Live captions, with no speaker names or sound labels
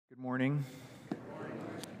Morning.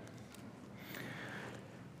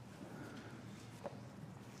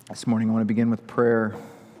 This morning I want to begin with prayer.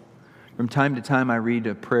 From time to time I read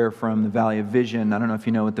a prayer from the Valley of Vision. I don't know if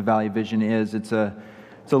you know what the Valley of Vision is. It's a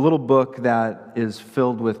little book that is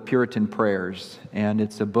filled with Puritan prayers, and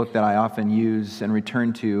it's a book that I often use and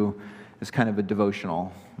return to as kind of a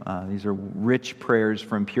devotional. These are rich prayers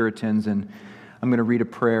from Puritans, and I'm going to read a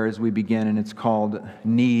prayer as we begin, and it's called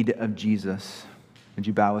Need of Jesus. Would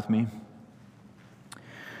you bow with me?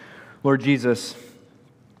 Lord Jesus,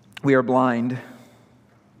 we are blind,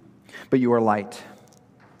 but you are light.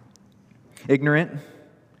 Ignorant,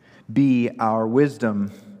 be our wisdom.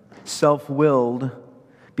 Self-willed,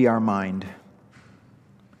 be our mind.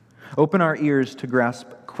 Open our ears to grasp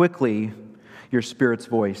quickly your Spirit's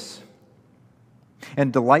voice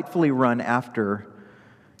and delightfully run after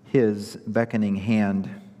His beckoning hand.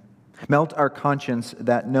 Melt our conscience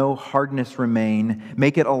that no hardness remain.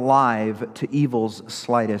 Make it alive to evil's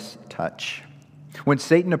slightest touch. When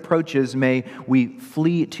Satan approaches, may we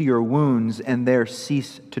flee to your wounds and there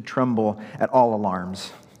cease to tremble at all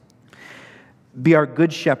alarms. Be our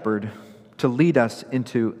good shepherd to lead us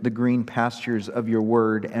into the green pastures of your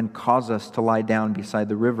word and cause us to lie down beside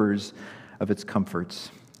the rivers of its comforts.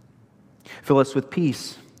 Fill us with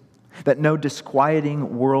peace, that no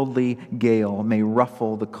disquieting worldly gale may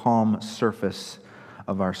ruffle the calm surface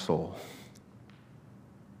of our soul.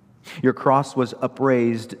 Your cross was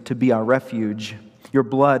upraised to be our refuge. Your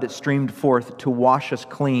blood streamed forth to wash us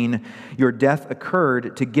clean. Your death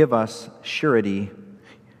occurred to give us surety.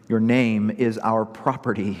 Your name is our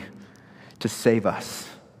property to save us.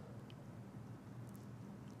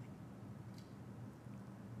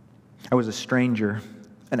 I was a stranger,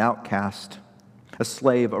 an outcast, a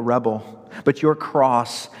slave, a rebel, but your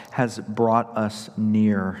cross has brought us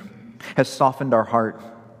near, has softened our heart,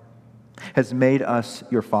 has made us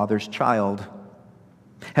your Father's child,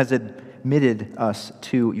 has admitted us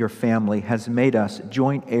to your family, has made us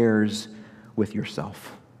joint heirs with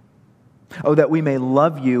yourself. Oh, that we may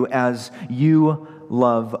love you as you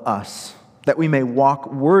love us, that we may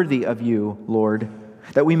walk worthy of you, Lord,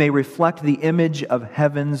 that we may reflect the image of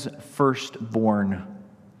heaven's firstborn.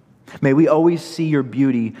 May we always see your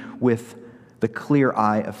beauty with the clear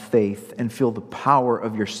eye of faith and feel the power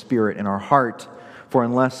of your Spirit in our heart. For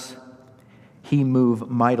unless He move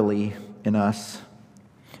mightily in us,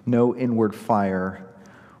 no inward fire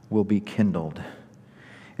will be kindled.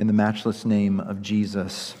 In the matchless name of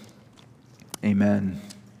Jesus, amen.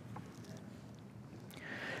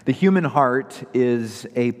 The human heart is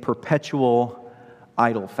a perpetual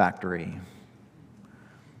idol factory.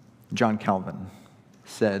 John Calvin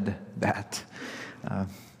said that.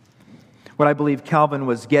 What I believe Calvin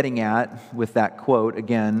was getting at with that quote,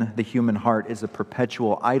 again, the human heart is a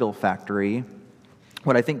perpetual idol factory.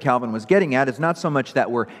 What I think Calvin was getting at is not so much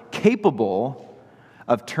that we're capable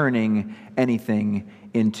of turning anything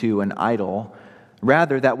into an idol,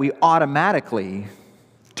 rather that we automatically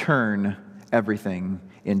turn everything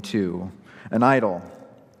into an idol.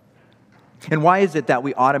 And why is it that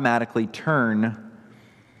we automatically turn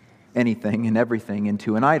anything and everything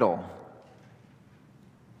into an idol?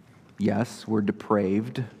 Yes, we're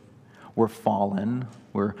depraved, we're fallen,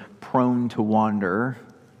 we're prone to wander,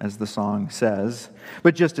 as the song says.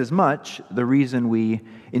 But just as much, the reason we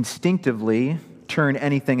instinctively turn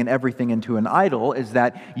anything and everything into an idol is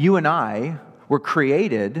that you and I were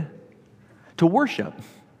created to worship.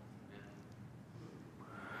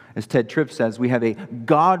 As Ted Tripp says, we have a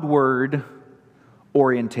Godward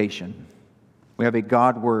orientation. We have a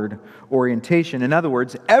Godward orientation. In other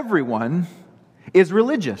words, everyone is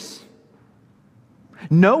religious.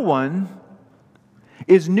 No one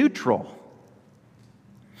is neutral.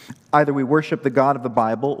 Either we worship the God of the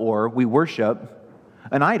Bible or we worship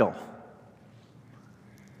an idol.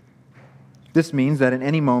 This means that in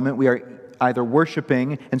any moment we are either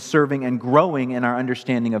worshiping and serving and growing in our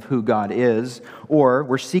understanding of who God is, or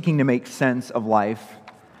we're seeking to make sense of life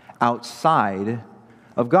outside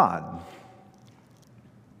of God.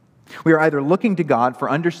 We are either looking to God for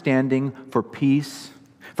understanding, for peace,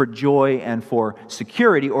 for joy, and for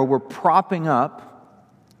security, or we're propping up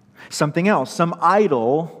something else, some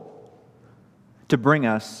idol, to bring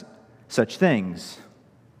us such things.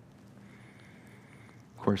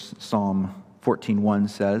 Of course, Psalm 14:1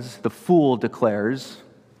 says, "The fool declares,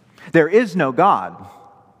 there is no God."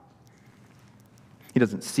 He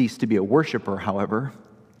doesn't cease to be a worshiper, however.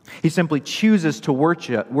 He simply chooses to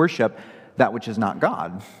worship that which is not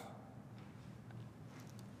God.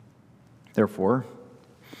 Therefore,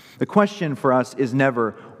 the question for us is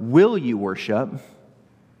never, will you worship?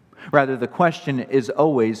 Rather, the question is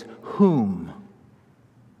always, whom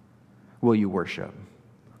will you worship?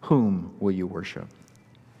 Whom will you worship?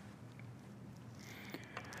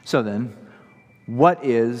 So then, what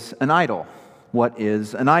is an idol? What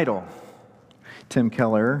is an idol? Tim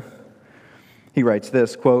Keller, he writes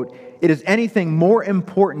this, quote, "It is anything more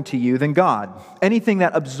important to you than God, anything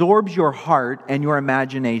that absorbs your heart and your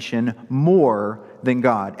imagination more than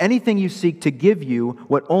God, anything you seek to give you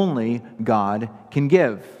what only God can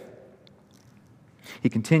give." He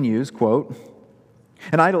continues, quote,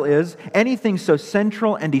 "An idol is anything so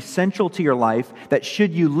central and essential to your life that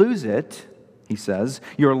should you lose it," he says,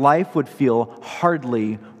 "your life would feel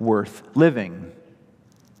hardly worth living."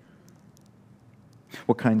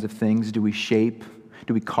 What kinds of things do we shape?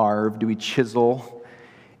 Do we carve? Do we chisel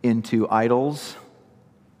into idols?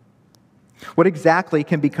 What exactly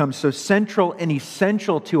can become so central and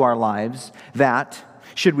essential to our lives that,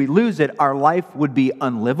 should we lose it, our life would be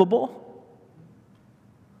unlivable?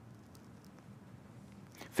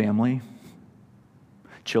 Family,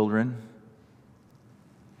 children,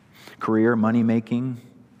 career, money-making,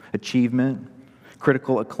 achievement,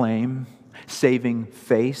 critical acclaim, saving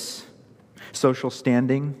face, social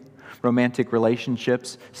standing, romantic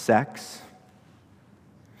relationships, sex,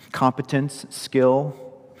 competence, skill,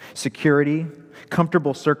 security,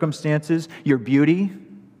 comfortable circumstances, your beauty,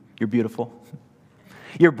 you're beautiful,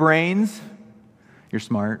 your brains, you're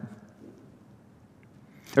smart,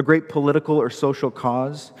 a great political or social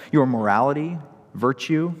cause, your morality,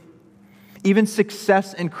 virtue, even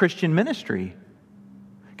success in Christian ministry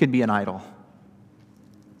can be an idol.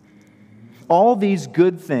 All these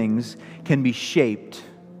good things can be shaped,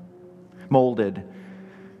 molded,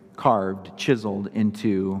 carved, chiseled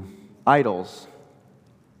into idols.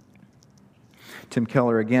 Tim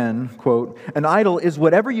Keller again, quote, "An idol is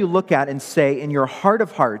whatever you look at and say in your heart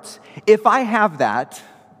of hearts, if I have that,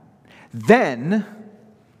 then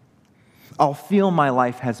I'll feel my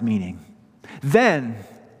life has meaning. Then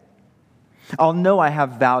I'll know I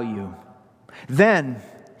have value. Then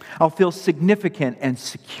I'll feel significant and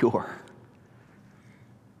secure."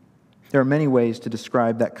 There are many ways to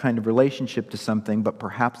describe that kind of relationship to something, but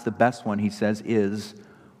perhaps the best one, he says, is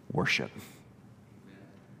worship.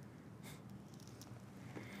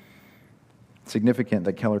 It's significant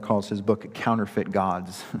that Keller calls his book Counterfeit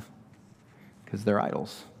Gods, because they're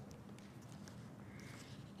idols.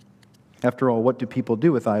 After all, what do people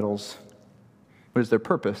do with idols? What is their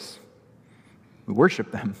purpose? We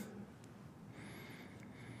worship them.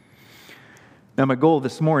 Now, my goal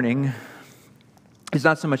this morning is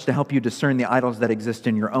not so much to help you discern the idols that exist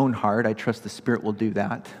in your own heart. I trust the Spirit will do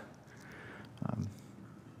that.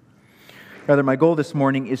 Rather, my goal this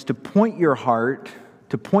morning is to point your heart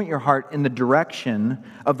in the direction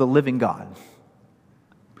of the living God,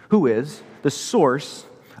 who is the source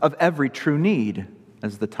of every true need,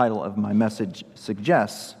 as the title of my message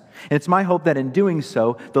suggests. And it's my hope that in doing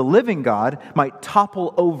so, the living God might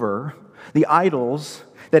topple over the idols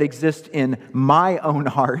that exist in my own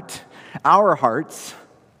heart, our hearts,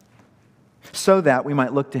 so that we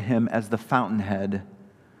might look to Him as the fountainhead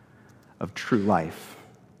of true life.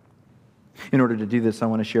 In order to do this, I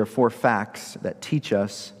want to share 4 facts that teach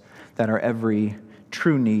us that our every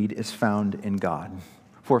true need is found in God.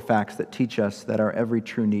 4 facts that teach us that our every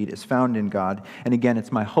true need is found in God. And again,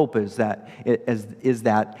 it's my hope is that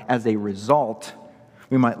as a result,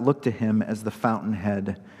 we might look to Him as the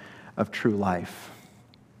fountainhead of true life.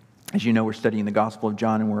 As you know, we're studying the Gospel of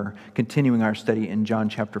John, and we're continuing our study in John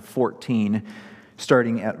chapter 14,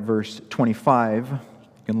 starting at verse 25. You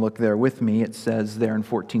can look there with me. It says there in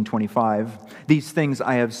 14:25, "These things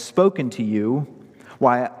I have spoken to you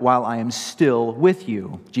while I am still with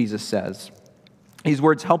you," Jesus says. These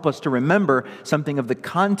words help us to remember something of the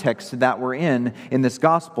context that we're in this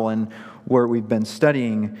gospel, and where we've been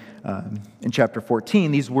studying in chapter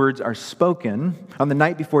 14. These words are spoken on the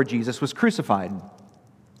night before Jesus was crucified.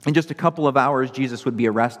 In just a couple of hours, Jesus would be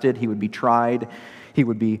arrested, he would be tried, he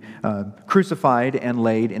would be crucified and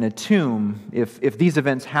laid in a tomb. If these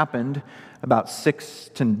events happened about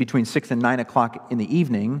between 6 and 9 o'clock in the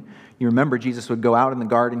evening, you remember Jesus would go out in the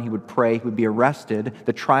garden, he would pray, he would be arrested.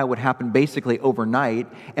 The trial would happen basically overnight,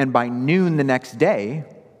 and by noon the next day,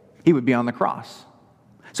 he would be on the cross.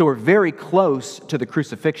 So we're very close to the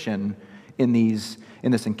crucifixion in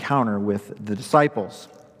this encounter with the disciples.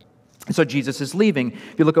 And so Jesus is leaving.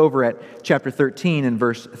 If you look over at chapter 13 and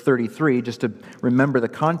verse 33, just to remember the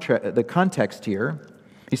context here,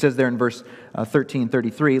 he says there in verse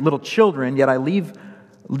 13:33, "Little children, yet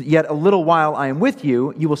a little while I am with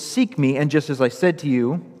you. You will seek me, and just as I said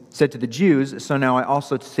to the Jews, so now I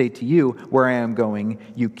also say to you, where I am going,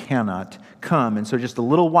 you cannot come." And so just a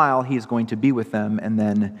little while he is going to be with them, and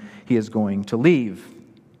then he is going to leave.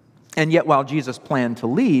 And yet while Jesus planned to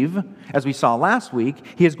leave, as we saw last week,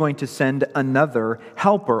 he is going to send another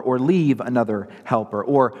helper or leave another helper,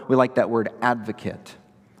 or we like that word advocate,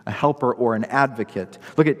 a helper or an advocate.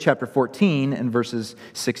 Look at chapter 14 and verses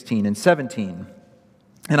 16 and 17.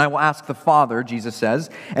 And I will ask the Father, Jesus says,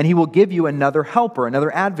 and he will give you another helper,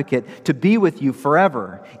 another advocate to be with you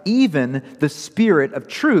forever, even the Spirit of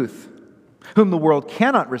truth, whom the world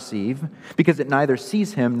cannot receive because it neither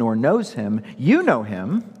sees him nor knows him. You know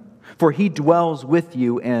him, for he dwells with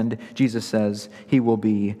you, and Jesus says he will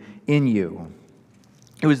be in you.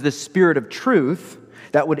 It was the Spirit of truth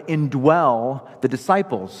that would indwell the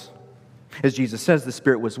disciples. As Jesus says, the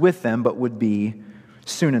Spirit was with them, but would be,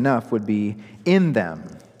 soon enough, would be in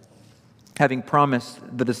them. Having promised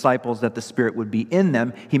the disciples that the Spirit would be in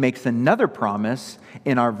them, he makes another promise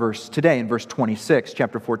in our verse today, in verse 26,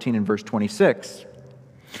 chapter 14 and verse 26.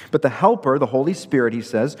 But the Helper, the Holy Spirit, he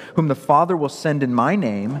says, whom the Father will send in my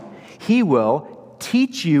name, he will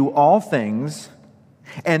teach you all things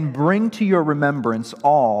and bring to your remembrance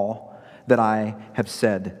all that I have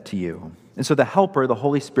said to you. And so the Helper, the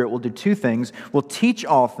Holy Spirit, will do two things, will teach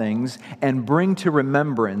all things and bring to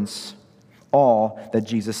remembrance all that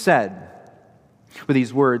Jesus said. With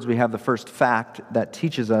these words, we have the first fact that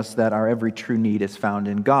teaches us that our every true need is found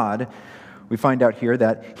in God. We find out here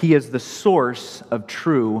that he is the source of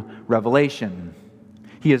true revelation.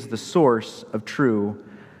 He is the source of true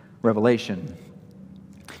revelation.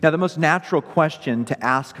 Now, the most natural question to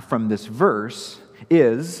ask from this verse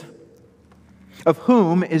is, of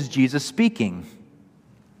whom is Jesus speaking?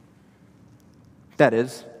 That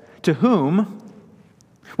is, to whom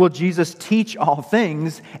will Jesus teach all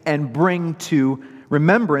things and bring to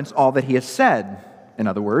remembrance all that he has said? In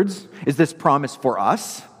other words, is this promise for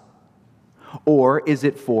us? Or is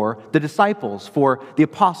it for the disciples, for the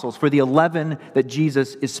apostles, for the 11 that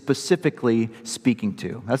Jesus is specifically speaking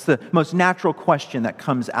to? That's the most natural question that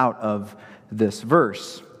comes out of this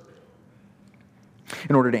verse.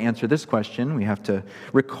 In order to answer this question, we have to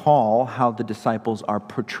recall how the disciples are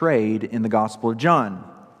portrayed in the Gospel of John.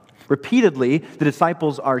 Repeatedly, the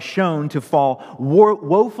disciples are shown to fall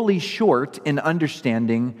woefully short in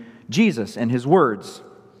understanding Jesus and his words.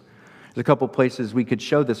 There's a couple places we could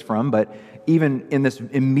show this from, but even in this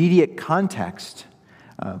immediate context,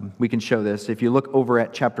 we can show this. If you look over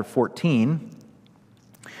at chapter 14,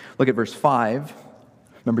 look at verse 5.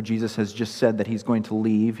 Remember, Jesus has just said that he's going to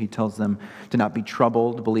leave. He tells them to not be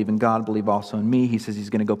troubled, believe in God, believe also in me. He says he's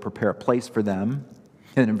going to go prepare a place for them.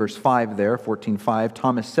 And in verse 5 there, 14:5,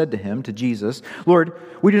 Thomas said to him, to Jesus, Lord,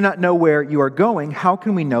 we do not know where you are going. How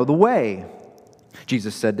can we know the way?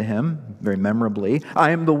 Jesus said to him, very memorably,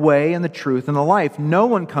 I am the way and the truth and the life. No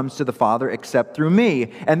one comes to the Father except through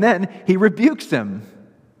me. And then he rebukes him.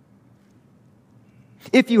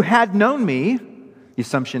 If you had known me, the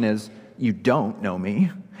assumption is you don't know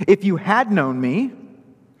me. If you had known me,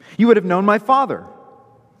 you would have known my Father.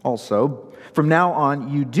 Also, from now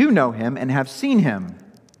on, you do know him and have seen him.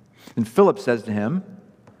 And Philip says to him,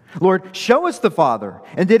 Lord, show us the Father,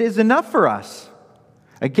 and it is enough for us.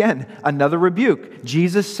 Again, another rebuke.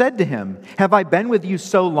 Jesus said to him, have I been with you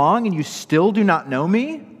so long and you still do not know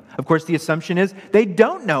me? Of course, the assumption is they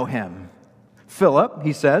don't know him. Philip,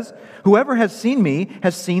 he says, whoever has seen me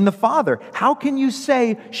has seen the Father. How can you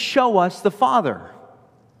say, show us the Father?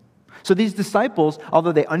 So these disciples,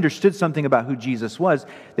 although they understood something about who Jesus was,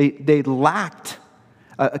 they lacked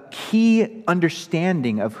a key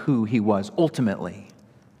understanding of who he was ultimately.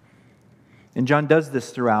 And John does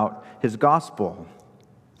this throughout his gospel.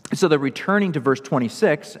 So they're returning to verse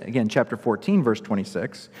 26, again, chapter 14, verse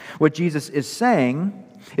 26. What Jesus is saying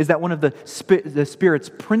is that one of the Spirit's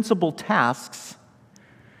principal tasks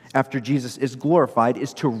after Jesus is glorified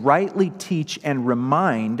is to rightly teach and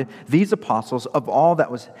remind these apostles of all that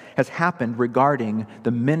has happened regarding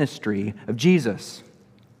the ministry of Jesus.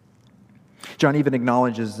 John even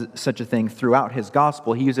acknowledges such a thing throughout his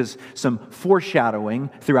gospel. He uses some foreshadowing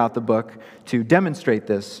throughout the book to demonstrate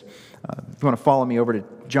this. If you want to follow me over to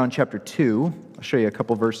John chapter 2, I'll show you a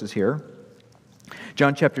couple verses here.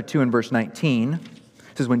 John chapter 2 and verse 19.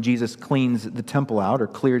 This is when Jesus cleans the temple out, or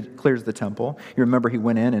clears the temple. You remember he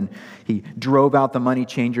went in and he drove out the money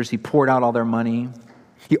changers. He poured out all their money.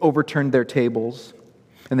 He overturned their tables.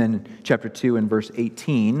 And then chapter 2 and verse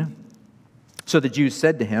 18. So the Jews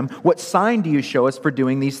said to him, what sign do you show us for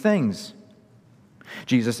doing these things?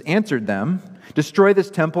 Jesus answered them, destroy this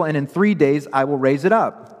temple, and in 3 days I will raise it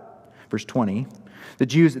up. Verse 20. The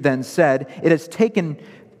Jews then said, it has taken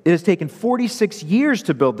it has taken 46 years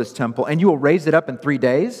to build this temple, and you will raise it up in 3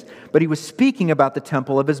 days. But he was speaking about the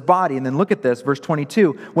temple of his body. And then look at this, verse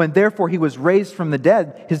 22. When therefore he was raised from the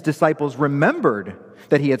dead, his disciples remembered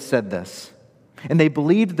that he had said this. And they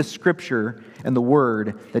believed the scripture and the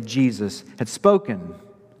word that Jesus had spoken.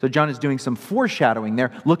 So John is doing some foreshadowing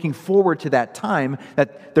there, looking forward to that time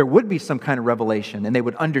that there would be some kind of revelation and they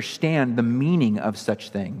would understand the meaning of such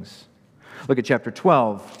things. Look at chapter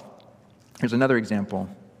 12. Here's another example.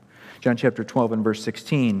 John chapter 12 and verse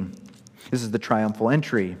 16. This is the triumphal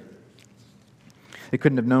entry. They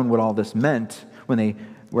couldn't have known what all this meant when they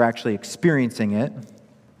were actually experiencing it.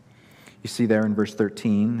 You see there in verse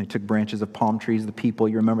 13, they took branches of palm trees, the people,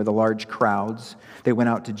 you remember the large crowds. They went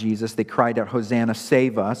out to Jesus. They cried out, Hosanna,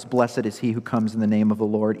 save us. Blessed is he who comes in the name of the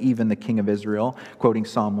Lord, even the King of Israel, quoting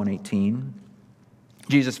Psalm 118.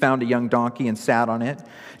 Jesus found a young donkey and sat on it,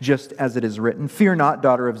 just as it is written, Fear not,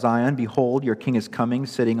 daughter of Zion, behold, your king is coming,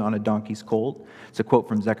 sitting on a donkey's colt. It's a quote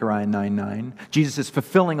from Zechariah 9:9. Jesus is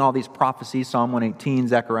fulfilling all these prophecies, Psalm 118,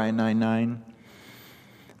 Zechariah 9:9.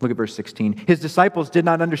 Look at verse 16. His disciples did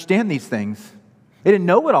not understand these things. They didn't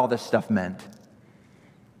know what all this stuff meant.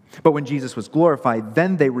 But when Jesus was glorified,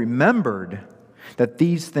 then they remembered that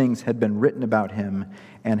these things had been written about him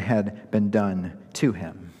and had been done to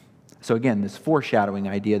him. So again, this foreshadowing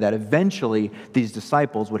idea that eventually these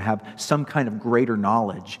disciples would have some kind of greater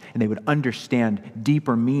knowledge and they would understand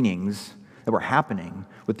deeper meanings that were happening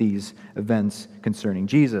with these events concerning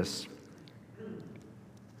Jesus.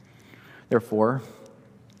 Therefore,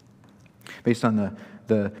 based on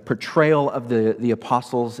the portrayal of the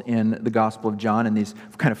apostles in the Gospel of John and these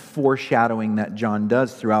kind of foreshadowing that John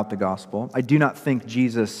does throughout the Gospel, I do not think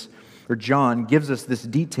Jesus or John gives us this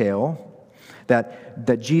detail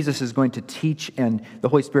that Jesus is going to teach and the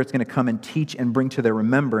Holy Spirit's going to come and teach and bring to their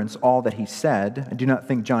remembrance all that he said. I do not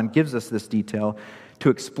think John gives us this detail to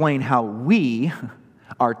explain how we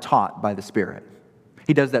are taught by the Spirit.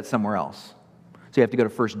 He does that somewhere else. So you have to go to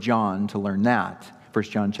 1 John to learn that. 1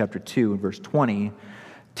 John chapter 2 and verse 20,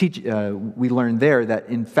 we learn there that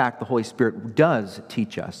in fact the Holy Spirit does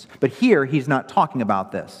teach us. But here he's not talking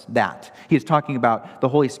about that. He is talking about the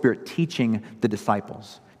Holy Spirit teaching the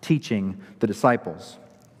disciples.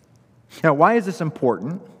 Now, why is this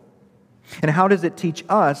important? And how does it teach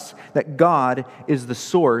us that God is the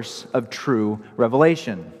source of true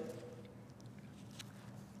revelation?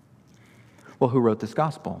 Well, who wrote this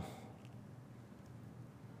gospel?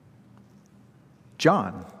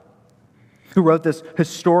 John, who wrote this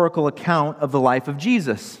historical account of the life of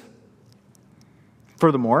Jesus.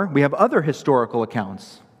 Furthermore, we have other historical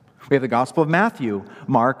accounts. We have the Gospel of Matthew,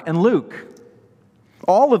 Mark, and Luke,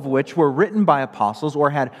 all of which were written by apostles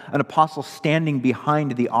or had an apostle standing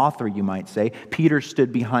behind the author, you might say. Peter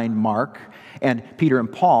stood behind Mark, and Peter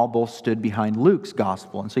and Paul both stood behind Luke's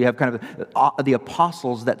gospel. And so you have kind of the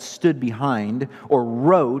apostles that stood behind or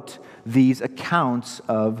wrote these accounts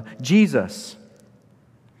of Jesus.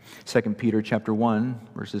 2 Peter chapter 1,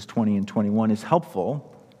 verses 20 and 21 is helpful.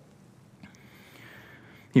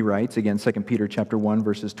 He writes, again, 2 Peter chapter 1,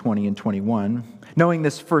 verses 20 and 21, knowing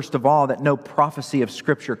this first of all, that no prophecy of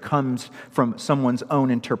Scripture comes from someone's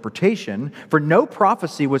own interpretation, for no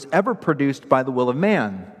prophecy was ever produced by the will of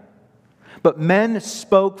man. But men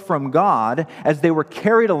spoke from God as they were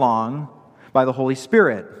carried along by the Holy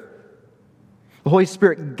Spirit. The Holy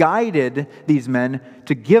Spirit guided these men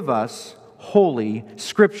to give us Holy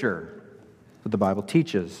Scripture, what the Bible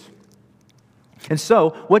teaches. And so,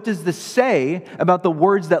 what does this say about the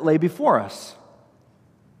words that lay before us?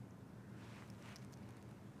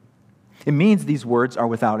 It means these words are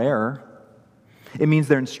without error. It means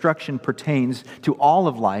their instruction pertains to all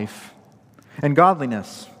of life and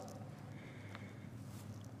godliness.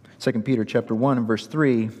 2 Peter chapter 1 and verse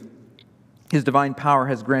 3, His divine power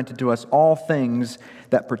has granted to us all things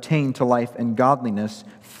that pertain to life and godliness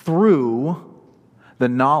through the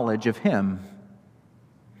knowledge of Him.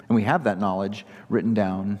 And we have that knowledge written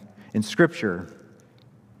down in Scripture.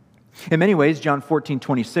 In many ways, John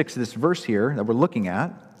 14:26, this verse here that we're looking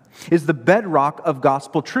at, is the bedrock of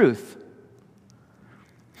gospel truth.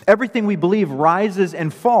 Everything we believe rises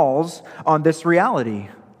and falls on this reality.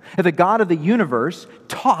 That the God of the universe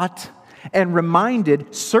taught and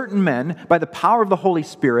reminded certain men by the power of the Holy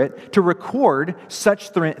Spirit to record such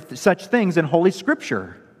things in Holy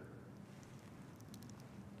Scripture.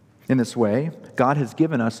 In this way, God has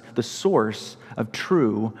given us the source of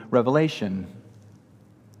true revelation.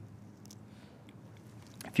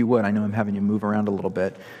 If you would, I know I'm having you move around a little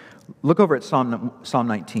bit. Look over at Psalm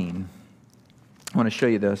 19. I want to show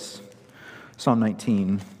you this. Psalm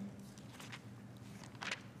 19.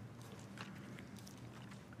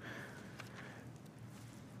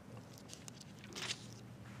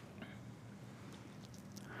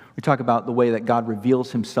 We talk about the way that God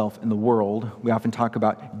reveals himself in the world. We often talk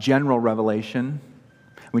about general revelation.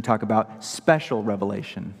 We talk about special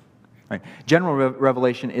revelation. Right? General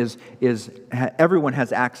revelation is everyone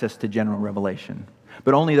has access to general revelation,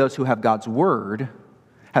 but only those who have God's word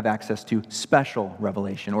have access to special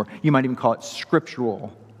revelation, or you might even call it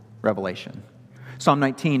scriptural revelation. Psalm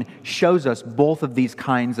 19 shows us both of these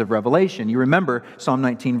kinds of revelation. You remember Psalm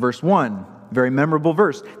 19 verse 1, very memorable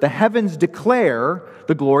verse. The heavens declare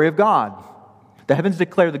the glory of God. The heavens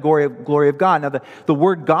declare the glory of God. Now the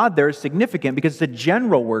word God there is significant because it's a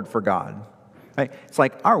general word for God. Right? It's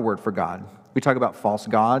like our word for God. We talk about false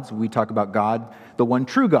gods. We talk about God, the one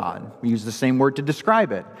true God. We use the same word to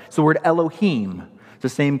describe it. It's the word Elohim. It's the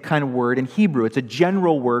same kind of word in Hebrew. It's a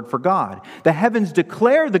general word for God. The heavens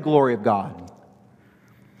declare the glory of God.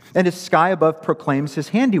 And his sky above proclaims his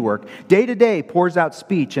handiwork. Day to day pours out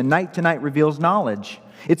speech, and night to night reveals knowledge.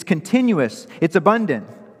 It's continuous, it's abundant,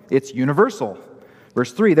 it's universal.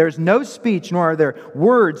 Verse 3, there is no speech, nor are there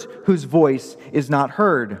words whose voice is not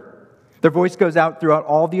heard. Their voice goes out throughout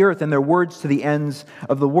all the earth, and their words to the ends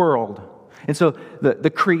of the world. And so the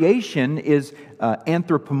creation is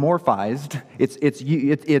anthropomorphized.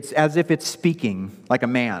 It's as if it's speaking like a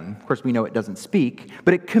man. Of course, we know it doesn't speak,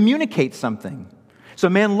 but it communicates something. So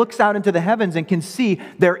man looks out into the heavens and can see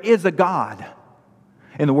there is a God.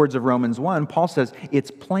 In the words of Romans 1, Paul says it's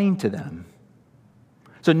plain to them.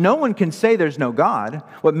 So no one can say there's no God.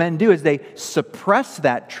 What men do is they suppress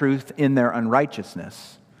that truth in their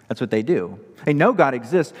unrighteousness. That's what they do. They know God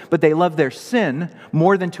exists, but they love their sin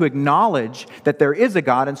more than to acknowledge that there is a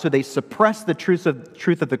God, and so they suppress the truth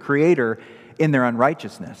of the Creator in their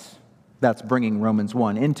unrighteousness. That's bringing Romans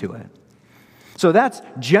 1 into it. So that's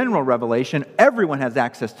general revelation. Everyone has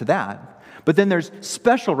access to that. But then there's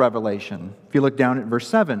special revelation. If you look down at verse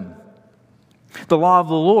 7. The law of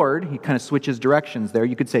the Lord, he kind of switches directions there.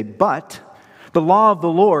 You could say, but the law of the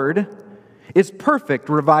Lord is perfect,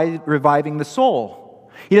 reviving the soul.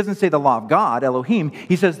 He doesn't say the law of God, Elohim.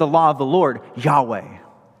 He says the law of the Lord, Yahweh.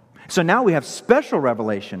 So now we have special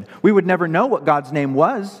revelation. We would never know what God's name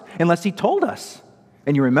was unless he told us.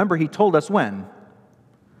 And you remember he told us when?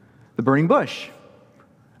 The burning bush.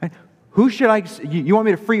 Who should I, you want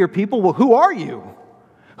me to free your people? Well, who are you?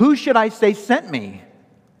 Who should I say sent me?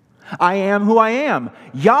 I am who I am,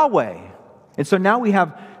 Yahweh. And so now we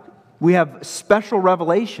have special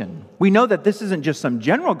revelation. We know that this isn't just some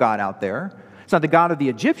general God out there. It's not the God of the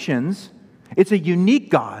Egyptians. It's a unique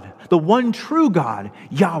God, the one true God,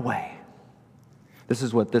 Yahweh. This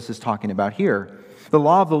is what this is talking about here. The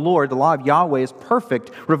law of the Lord, the law of Yahweh is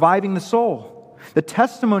perfect, reviving the soul. The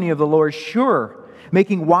testimony of the Lord is sure,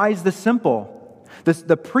 making wise the simple.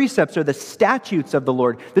 The precepts are the statutes of the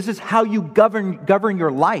Lord. This is how you govern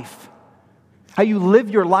your life, how you live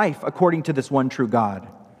your life according to this one true God.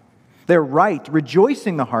 They're right,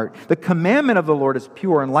 rejoicing the heart. The commandment of the Lord is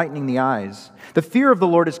pure, enlightening the eyes. The fear of the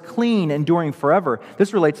Lord is clean, enduring forever.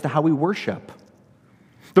 This relates to how we worship.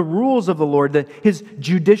 The rules of the Lord, his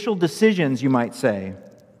judicial decisions, you might say,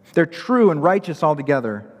 they're true and righteous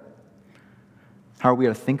altogether. How are we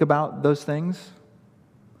to think about those things?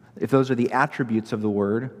 If those are the attributes of the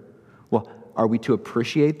word, well, are we to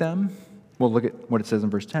appreciate them? Well, look at what it says in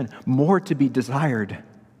verse 10. More to be desired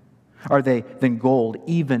are they than gold,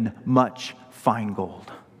 even much fine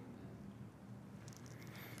gold.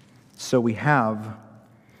 So we have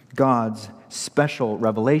God's special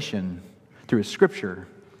revelation through his scripture,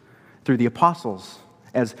 through the apostles,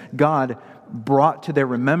 as God brought to their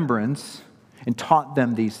remembrance and taught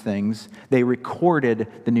them these things, they recorded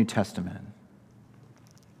the New Testament.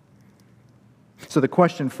 So the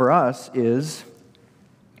question for us is,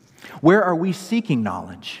 where are we seeking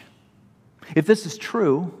knowledge? If this is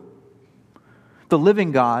true, the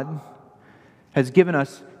living God has given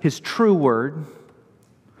us his true word,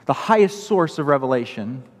 the highest source of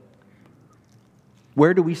revelation.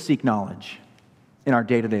 Where do we seek knowledge in our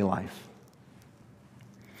day-to-day life?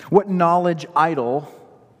 What knowledge idol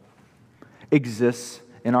exists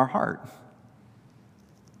in our heart?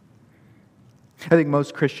 I think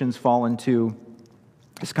most Christians fall into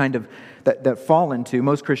this kind of,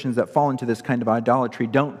 most Christians that fall into this kind of idolatry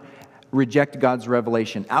don't reject God's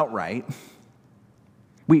revelation outright.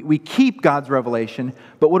 We keep God's revelation,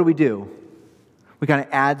 but what do? We kind of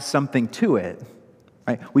add something to it,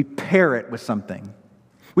 right? We pair it with something.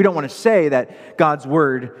 We don't want to say that God's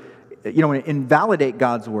word, you don't want to invalidate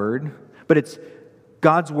God's word, but it's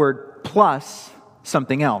God's word plus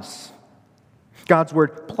something else. God's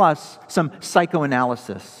word plus some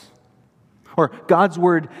psychoanalysis. Or God's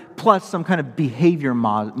word plus some kind of behavior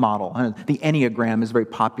model. The Enneagram is very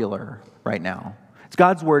popular right now. It's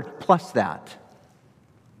God's word plus that.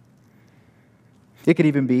 It could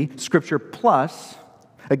even be Scripture plus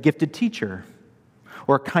a gifted teacher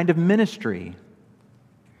or a kind of ministry.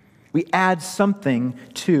 We add something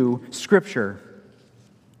to Scripture.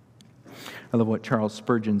 I love what Charles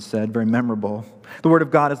Spurgeon said, very memorable. The Word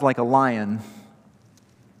of God is like a lion.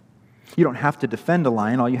 You don't have to defend a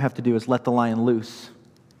lion. All you have to do is let the lion loose,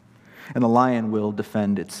 and the lion will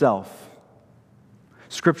defend itself.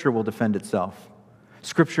 Scripture will defend itself.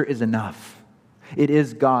 Scripture is enough. It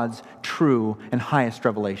is God's true and highest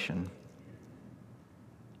revelation.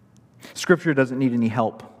 Scripture doesn't need any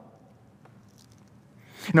help.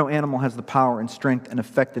 No animal has the power and strength and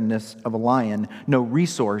effectiveness of a lion. No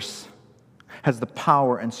resource has the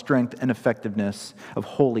power and strength and effectiveness of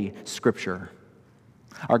Holy Scripture.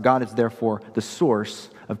 Our God is therefore the source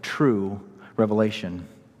of true revelation.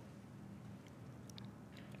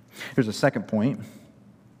 Here's a second point.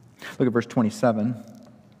 Look at verse 27.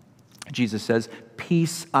 Jesus says,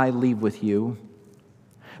 "Peace I leave with you,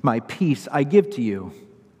 my peace I give to you.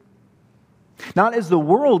 Not as the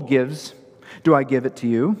world gives, do I give it to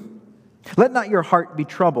you. Let not your hearts be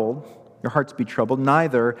troubled,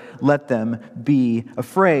 neither let them be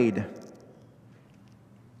afraid."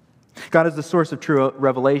 God is the source of true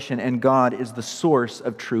revelation, and God is the source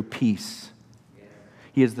of true peace.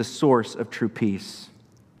 He is the source of true peace.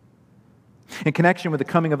 In connection with the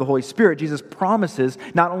coming of the Holy Spirit, Jesus promises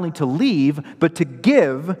not only to leave, but to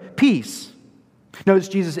give peace. Notice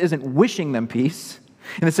Jesus isn't wishing them peace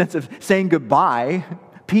in the sense of saying goodbye,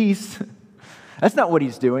 peace. That's not what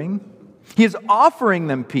he's doing. He is offering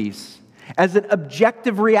them peace as an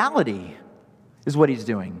objective reality, is what he's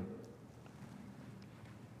doing.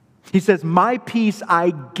 He says, "My peace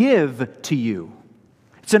I give to you."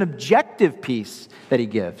 It's an objective peace that he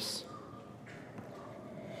gives.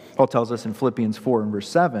 Paul tells us in Philippians 4 and verse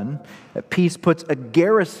 7 that peace puts a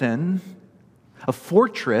garrison, a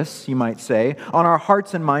fortress, you might say, on our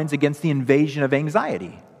hearts and minds against the invasion of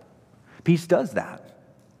anxiety. Peace does that.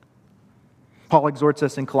 Paul exhorts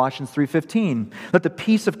us in Colossians 3:15, "Let the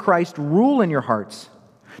peace of Christ rule in your hearts,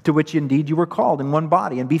 to which indeed you were called in one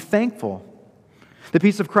body, and be thankful." The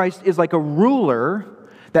peace of Christ is like a ruler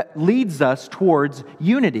that leads us towards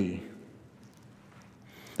unity.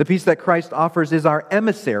 The peace that Christ offers is our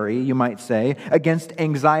emissary, you might say, against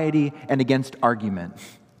anxiety and against argument.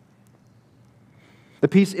 The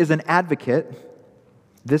peace is an advocate.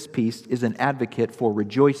 This peace is an advocate for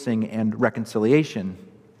rejoicing and reconciliation.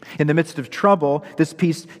 In the midst of trouble, this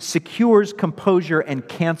peace secures composure and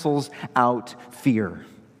cancels out fear.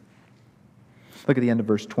 Look at the end of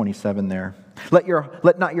verse 27 there.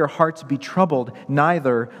 Let not your hearts be troubled,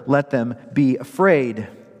 neither let them be afraid.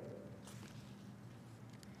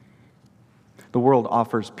 The world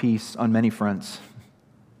offers peace on many fronts.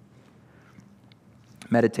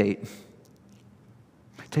 Meditate.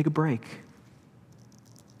 Take a break.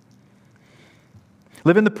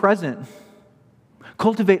 Live in the present.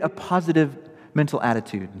 Cultivate a positive mental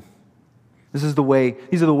attitude. These are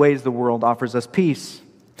the ways the world offers us peace.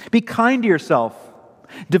 Be kind to yourself.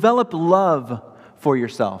 Develop love for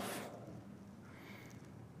yourself.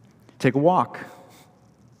 Take a walk.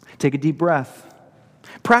 Take a deep breath.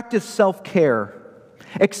 Practice self-care.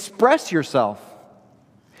 Express yourself.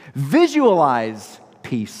 Visualize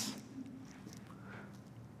peace.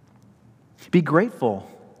 Be grateful.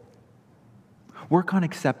 Work on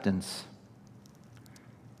acceptance.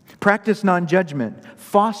 Practice non-judgment.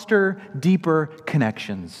 Foster deeper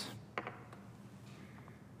connections.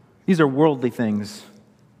 These are worldly things,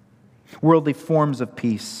 worldly forms of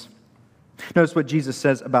peace. Notice what Jesus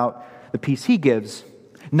says about the peace he gives.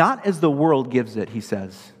 Not as the world gives it, he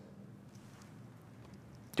says,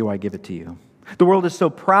 do I give it to you. The world is so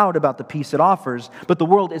proud about the peace it offers, but the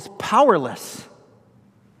world is powerless.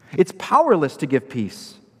 It's powerless to give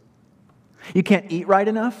peace. You can't eat right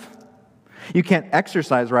enough. You can't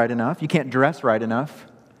exercise right enough. You can't dress right enough.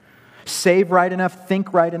 Save right enough.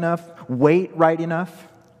 Think right enough. Wait right enough.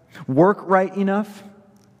 Work right enough.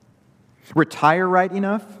 Retire right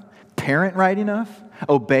enough. Parent right enough.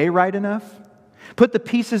 Obey right enough. Put the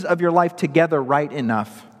pieces of your life together right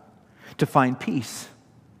enough to find peace.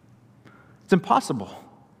 It's impossible.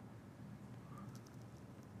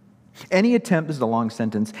 Any attempt, this is a long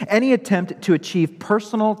sentence, any attempt to achieve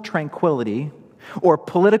personal tranquility or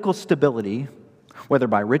political stability, whether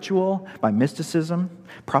by ritual, by mysticism,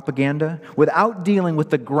 propaganda, without dealing with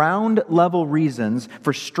the ground level reasons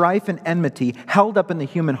for strife and enmity held up in the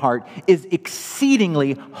human heart, is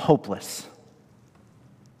exceedingly hopeless.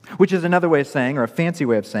 Which is another way of saying, or a fancy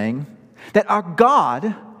way of saying, that our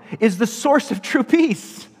God is the source of true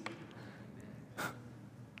peace.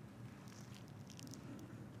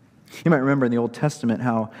 You might remember in the Old Testament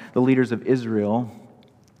how the leaders of Israel,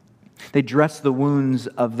 they dressed the wounds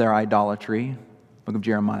of their idolatry. Book of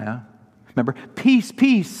Jeremiah. Remember? Peace,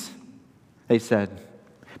 peace, they said.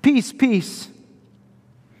 Peace, peace.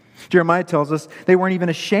 Jeremiah tells us they weren't even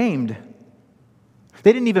ashamed.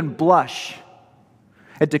 They didn't even blush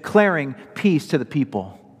at declaring peace to the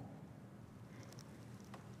people.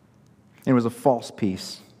 It was a false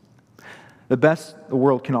peace. The best the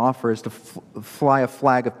world can offer is to fly a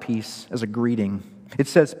flag of peace as a greeting. It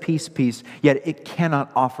says peace, peace, yet it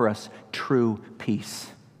cannot offer us true peace.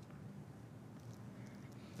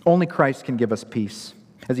 Only Christ can give us peace.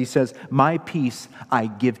 As he says, my peace I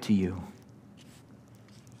give to you.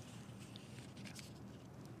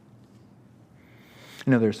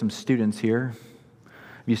 You know, there's some students here.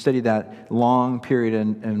 If you study that long period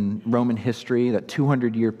in Roman history, that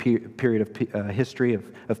 200-year period of history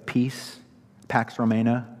of peace, Pax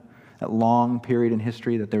Romana, that long period in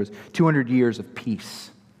history that there was 200 years of peace.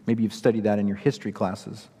 Maybe you've studied that in your history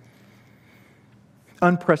classes.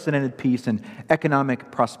 Unprecedented peace and economic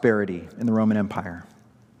prosperity in the Roman Empire.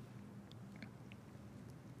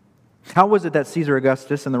 How was it that Caesar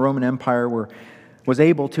Augustus and the Roman Empire was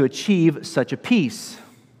able to achieve such a peace?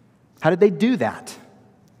 How did they do that?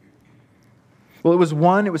 Well,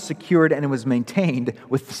 it was secured and it was maintained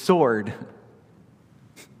with the sword.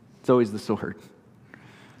 It's always the sword.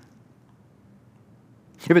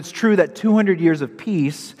 If it's true that 200 years of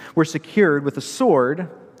peace were secured with a sword,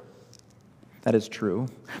 that is true.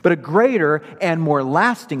 But a greater and more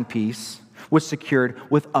lasting peace was secured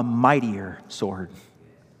with a mightier sword.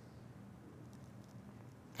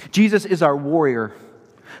 Jesus is our warrior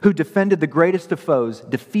who defeated the greatest of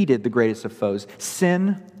foes,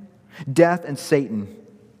 sin, death, and Satan.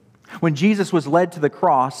 When Jesus was led to the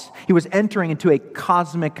cross, he was entering into a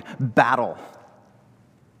cosmic battle.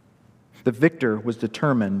 The victor was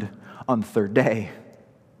determined on the third day.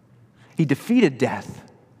 He defeated death.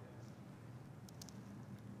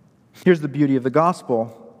 Here's the beauty of the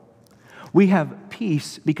gospel. We have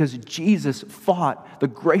peace because Jesus fought the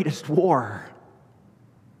greatest war.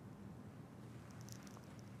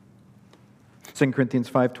 2 Corinthians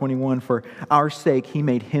 5:21, for our sake he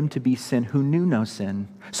made him to be sin who knew no sin,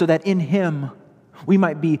 so that in him we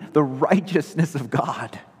might be the righteousness of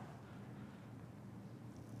God.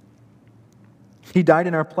 He died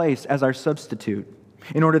in our place as our substitute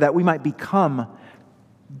in order that we might become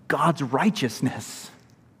God's righteousness.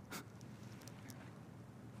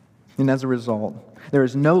 And as a result, there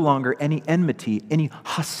is no longer any enmity, any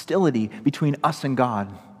hostility between us and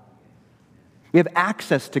God. We have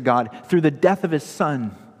access to God through the death of His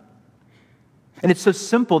Son. And it's so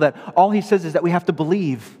simple that all He says is that we have to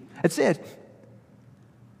believe. That's it.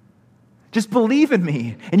 Just believe in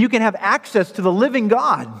me, and you can have access to the living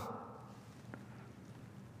God.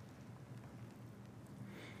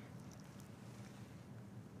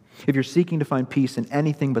 If you're seeking to find peace in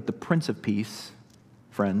anything but the Prince of Peace,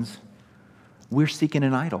 friends, we're seeking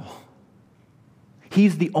an idol.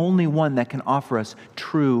 He's the only one that can offer us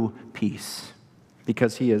true peace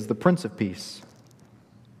because He is the Prince of Peace.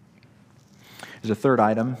 There's a third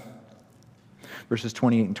item, verses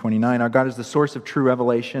 28 and 29. Our God is the source of true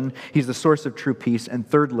revelation. He's the source of true peace. And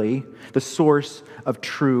thirdly, the source of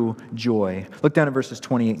true joy. Look down at verses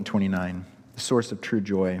 28 and 29. The source of true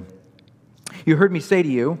joy. You heard me say to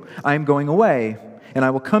you, I am going away, and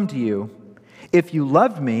I will come to you. If you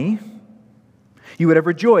loved me, you would have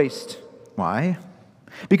rejoiced. Why?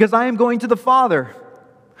 Because I am going to the Father.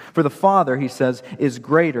 For the Father, he says, is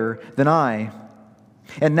greater than I.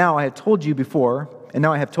 And now I have told you before, and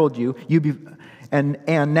now I have told you, and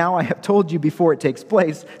now I have told you before it takes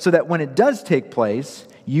place, so that when it does take place,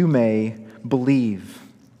 you may believe.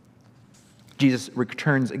 Jesus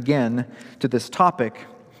returns again to this topic,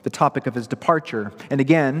 the topic of his departure. And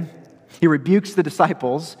again, he rebukes the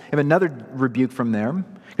disciples. I have another rebuke from them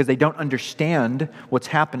because they don't understand what's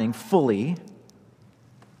happening fully.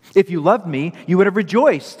 If you loved me, you would have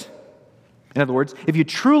rejoiced. In other words, if you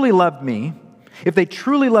truly loved me, if they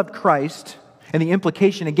truly loved Christ, and the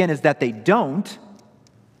implication again is that they don't,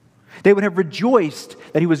 they would have rejoiced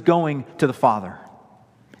that he was going to the Father.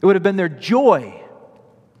 It would have been their joy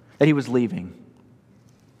that he was leaving.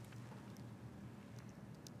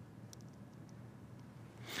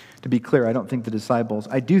 To be clear, I do think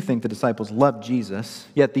the disciples loved Jesus,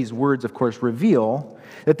 yet these words, of course, reveal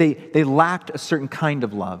that they lacked a certain kind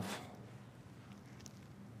of love.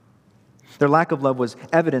 Their lack of love was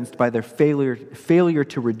evidenced by their failure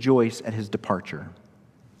to rejoice at his departure.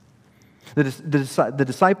 The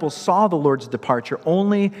disciples saw the Lord's departure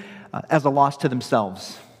only as a loss to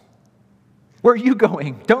themselves. Where are you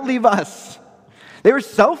going? Don't leave us. They were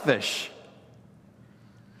selfish.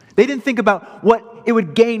 They didn't think about what it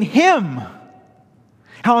would gain him,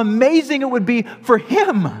 how amazing it would be for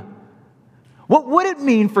him. What would it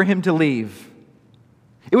mean for him to leave?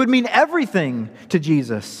 It would mean everything to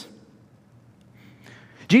Jesus.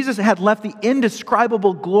 Jesus had left the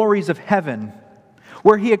indescribable glories of heaven,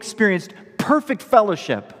 where he experienced perfect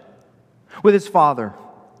fellowship with his Father.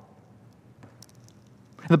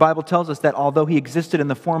 The Bible tells us that although he existed in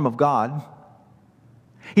the form of God,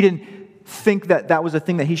 he didn't think that that was a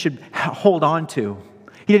thing that he should hold on to.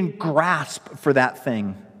 He didn't grasp for that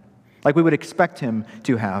thing like we would expect him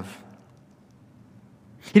to have.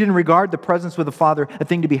 He didn't regard the presence with the Father a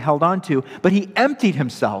thing to be held on to, but he emptied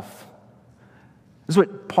himself. This is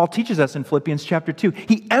what Paul teaches us in Philippians chapter 2.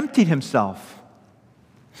 He emptied himself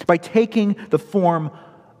by taking the form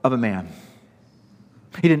of a man.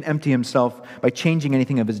 He didn't empty himself by changing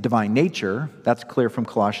anything of his divine nature. That's clear from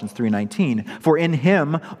Colossians 3:19. For in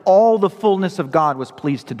him all the fullness of God was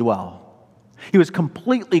pleased to dwell. He was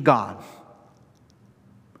completely God.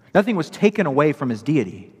 Nothing was taken away from his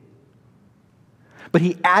deity. But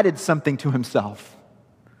he added something to himself.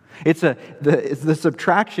 It's a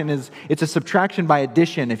subtraction by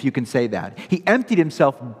addition, if you can say that. He emptied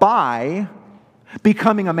himself by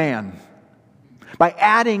becoming a man, by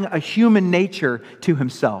adding a human nature to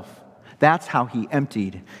himself. That's how he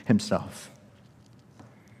emptied himself.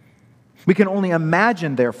 We can only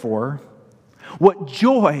imagine, therefore, what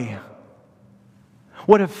joy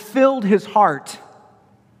would have filled his heart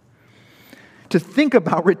to think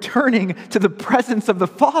about returning to the presence of the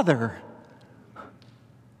Father.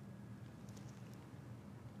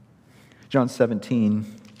 John 17,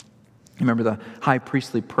 remember the high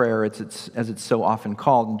priestly prayer, as it's so often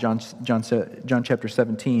called in John chapter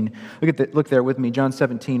 17. Look there with me, John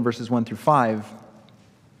 17, verses 1 through 5.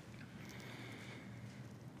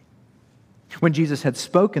 When Jesus had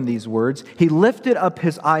spoken these words, he lifted up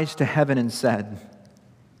his eyes to heaven and said,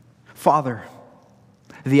 Father,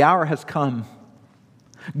 the hour has come.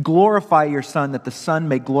 Glorify your Son, that the Son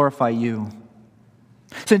may glorify you.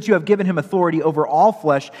 Since you have given him authority over all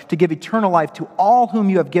flesh to give eternal life to all whom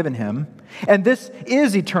you have given him, and this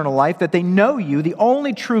is eternal life, that they know you, the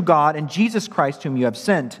only true God, and Jesus Christ whom you have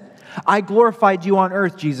sent. I glorified you on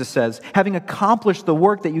earth, Jesus says, having accomplished the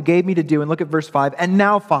work that you gave me to do. And look at verse 5. And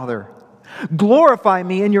now, Father, glorify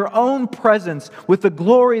me in your own presence with the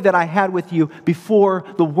glory that I had with you before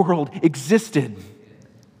the world existed.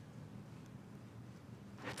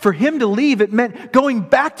 For him to leave, it meant going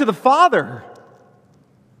back to the Father.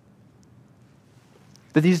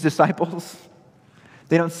 But these disciples,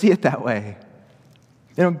 they don't see it that way.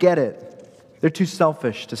 They don't get it. They're too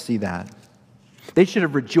selfish to see that. They should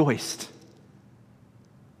have rejoiced.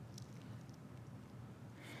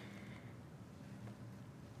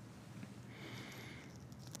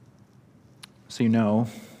 So you know,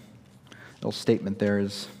 the little statement there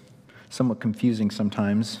is somewhat confusing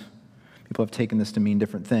sometimes. People have taken this to mean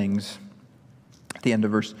different things. At the end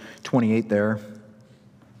of verse 28 there,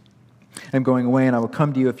 I'm going away and I will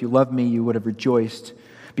come to you. If you love me, you would have rejoiced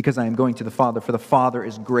because I am going to the Father, for the Father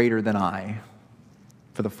is greater than I.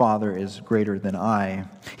 For the Father is greater than I.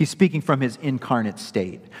 He's speaking from his incarnate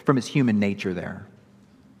state, from his human nature there.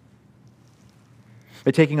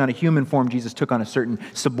 By taking on a human form, Jesus took on a certain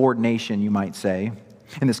subordination, you might say.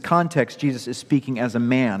 In this context, Jesus is speaking as a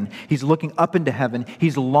man. He's looking up into heaven.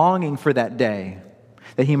 He's longing for that day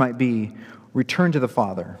that he might be returned to the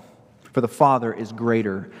Father. For the Father is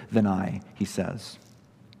greater than I, he says.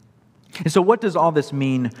 And so what does all this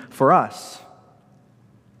mean for us?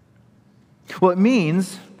 Well, it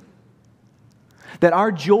means that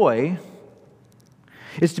our joy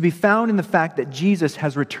is to be found in the fact that Jesus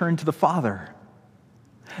has returned to the Father.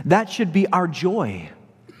 That should be our joy.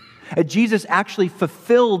 Jesus actually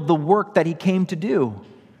fulfilled the work that he came to do.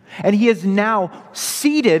 And he is now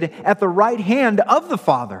seated at the right hand of the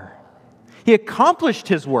Father. He accomplished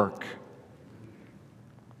his work.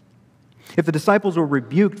 If the disciples were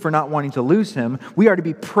rebuked for not wanting to lose him, we are to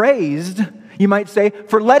be praised, you might say,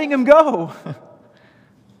 for letting him go.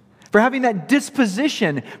 For having that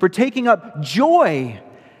disposition, for taking up joy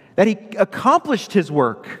that he accomplished his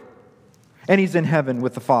work and he's in heaven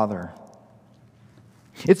with the Father.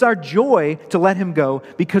 It's our joy to let him go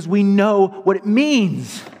because we know what it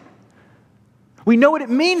means. We know what it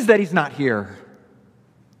means that he's not here.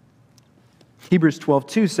 Hebrews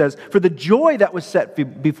 12:2 says, for the joy that was set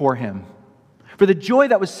before him,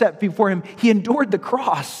 he endured the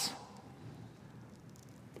cross,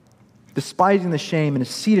 despising the shame, and is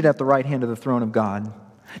seated at the right hand of the throne of God.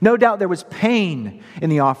 No doubt there was pain in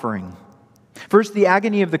the offering. First the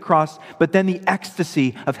agony of the cross, but then the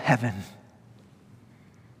ecstasy of heaven.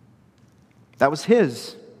 That was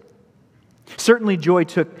his. Certainly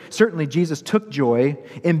Jesus took joy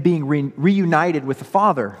in being reunited with the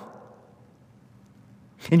Father.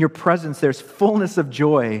 In your presence, there's fullness of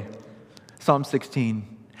joy. Psalm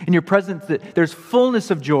 16. In your presence, there's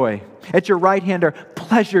fullness of joy. At your right hand are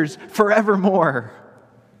pleasures forevermore.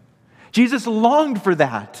 Jesus longed for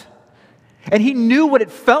that. And he knew what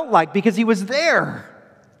it felt like because he was there.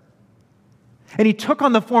 And he took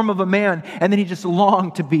on the form of a man, and then he just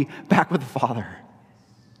longed to be back with the Father.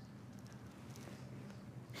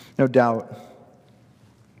 No doubt,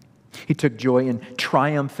 he took joy in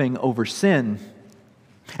triumphing over sin.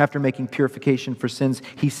 After making purification for sins,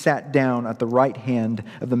 he sat down at the right hand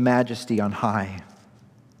of the Majesty on high,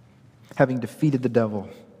 having defeated the devil.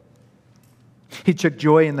 He took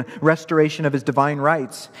joy in the restoration of his divine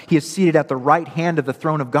rights. He is seated at the right hand of the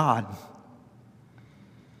throne of God.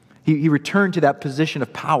 He returned to that position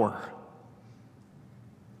of power.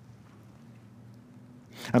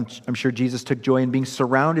 I'm sure Jesus took joy in being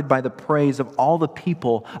surrounded by the praise of all the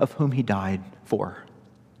people of whom he died for.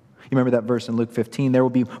 You remember that verse in Luke 15? There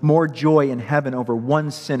will be more joy in heaven over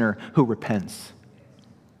one sinner who repents.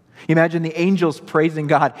 Imagine the angels praising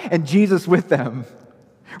God and Jesus with them,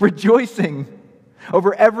 rejoicing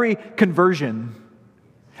over every conversion,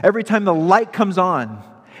 every time the light comes on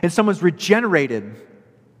and someone's regenerated,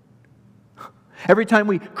 every time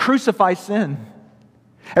we crucify sin,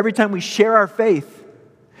 every time we share our faith.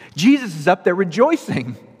 Jesus is up there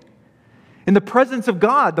rejoicing in the presence of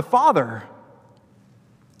God, the Father.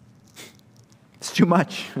 It's too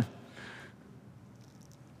much.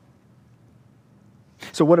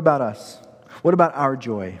 So what about us? What about our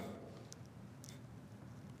joy?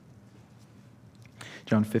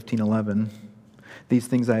 John 15:11. These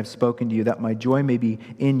things I have spoken to you, that my joy may be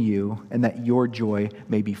in you, and that your joy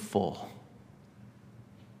may be full.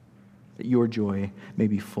 That your joy may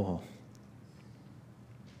be full.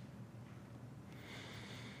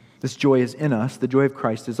 This joy is in us. The joy of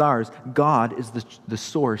Christ is ours. God is the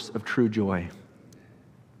source of true joy.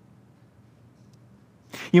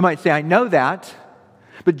 You might say, I know that,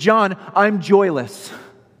 but John, I'm joyless.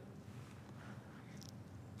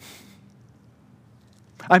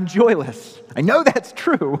 I'm joyless. I know that's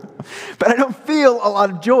true, but I don't feel a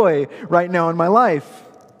lot of joy right now in my life.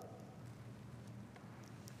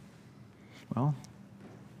 Well,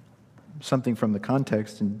 something from the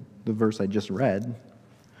context in the verse I just read.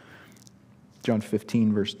 John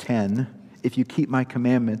 15, verse 10, if you keep my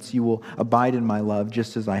commandments, you will abide in my love,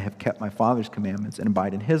 just as I have kept my Father's commandments and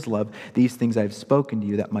abide in his love. These things I have spoken to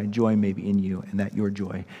you, that my joy may be in you and that your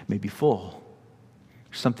joy may be full.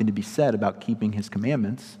 There's something to be said about keeping his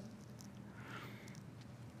commandments.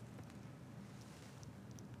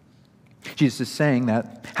 Jesus is saying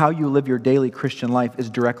that how you live your daily Christian life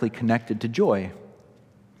is directly connected to joy.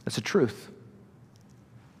 That's the truth.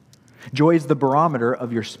 Joy is the barometer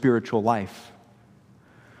of your spiritual life.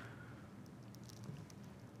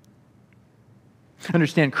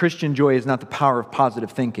 Understand, Christian joy is not the power of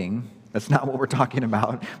positive thinking. That's not what we're talking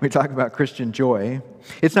about. We talk about Christian joy.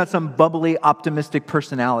 It's not some bubbly, optimistic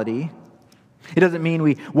personality. It doesn't mean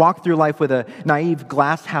we walk through life with a naive,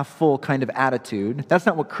 glass half full kind of attitude. That's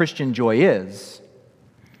not what Christian joy is.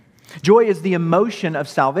 Joy is the emotion of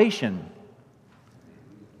salvation.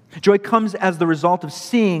 Joy comes as the result of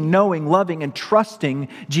seeing, knowing, loving, and trusting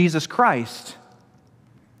Jesus Christ.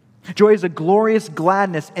 Joy is a glorious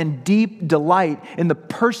gladness and deep delight in the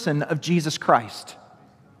person of Jesus Christ.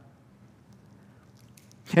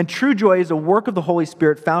 And true joy is a work of the Holy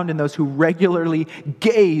Spirit found in those who regularly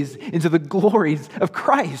gaze into the glories of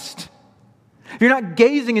Christ. If you're not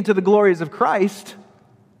gazing into the glories of Christ,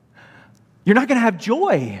 you're not going to have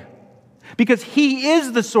joy, because he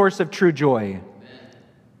is the source of true joy.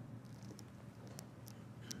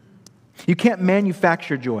 You can't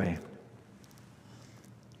manufacture joy.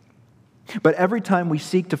 But every time we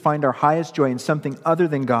seek to find our highest joy in something other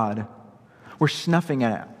than God, we're snuffing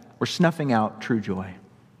out true joy.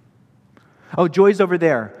 Oh, joy's over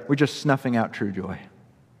there. We're just snuffing out true joy.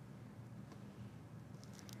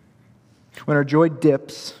 When our joy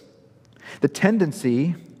dips, the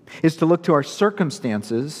tendency is to look to our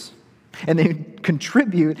circumstances and then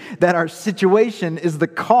contribute that our situation is the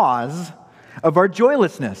cause of our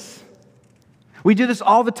joylessness. We do this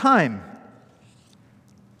all the time.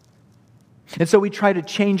 And so we try to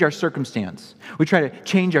change our circumstance. We try to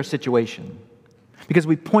change our situation. Because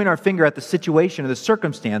we point our finger at the situation or the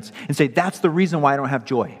circumstance and say, that's the reason why I don't have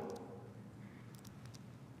joy.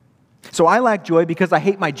 So I lack joy because I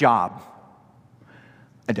hate my job.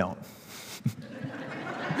 I don't.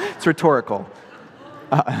 It's rhetorical.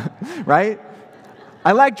 Right?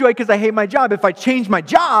 I lack joy because I hate my job. If I change my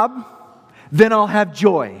job, then I'll have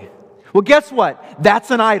joy. Well, guess what?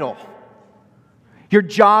 That's an idol. Your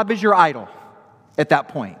job is your idol at that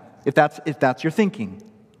point, if that's your thinking.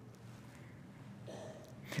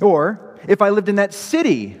 Or, if I lived in that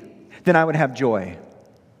city, then I would have joy.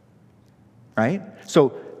 Right?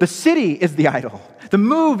 So, the city is the idol. The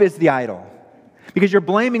move is the idol. Because you're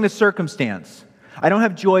blaming the circumstance. I don't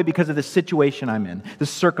have joy because of the situation I'm in, the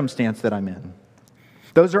circumstance that I'm in.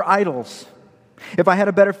 Those are idols. If I had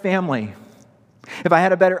a better family, if I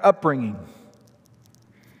had a better upbringing,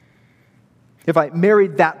 if I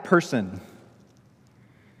married that person,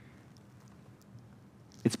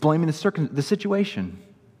 it's blaming the situation.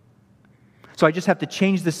 So I just have to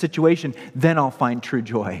change the situation, then I'll find true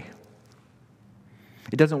joy.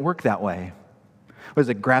 It doesn't work that way. What is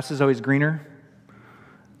it? Grass is always greener?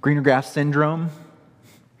 Greener grass syndrome?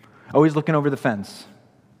 Always looking over the fence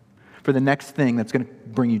for the next thing that's going to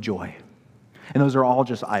bring you joy. And those are all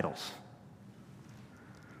just idols.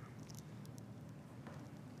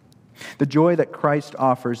 The joy that Christ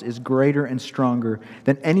offers is greater and stronger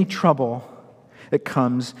than any trouble that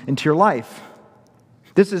comes into your life.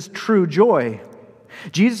 This is true joy.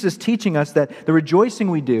 Jesus is teaching us that the rejoicing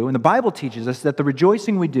we do, and the Bible teaches us that the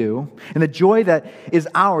rejoicing we do and the joy that is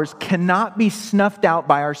ours cannot be snuffed out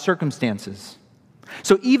by our circumstances.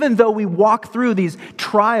 So even though we walk through these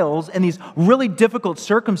trials and these really difficult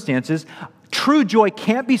circumstances, true joy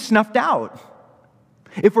can't be snuffed out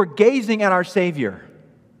if we're gazing at our Savior.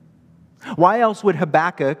 Why else would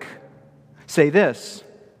Habakkuk say this?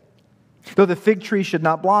 Though the fig tree should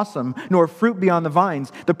not blossom, nor fruit be on the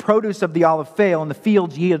vines, the produce of the olive fail, and the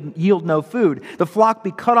fields yield no food, the flock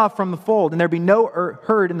be cut off from the fold, and there be no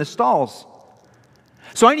herd in the stalls.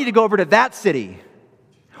 So I need to go over to that city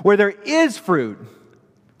where there is fruit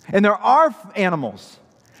and there are animals.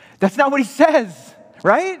 That's not what he says,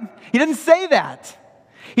 right? He didn't say that.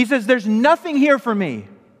 He says, there's nothing here for me.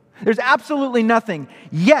 There's absolutely nothing.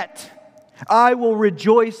 Yet I will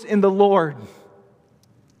rejoice in the Lord.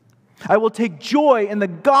 I will take joy in the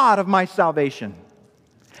God of my salvation.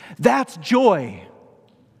 That's joy.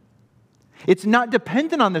 It's not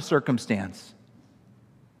dependent on the circumstance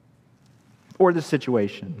or the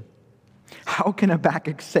situation. How can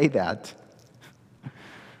Habakkuk say that?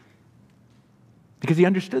 Because he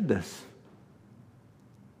understood this.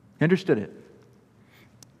 He understood it.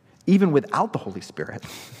 Even without the Holy Spirit.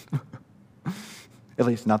 At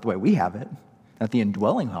least not the way we have it. Not the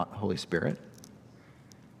indwelling Holy Spirit.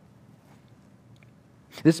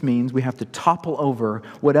 This means we have to topple over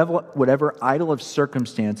whatever idol of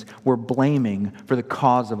circumstance we're blaming for the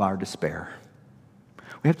cause of our despair.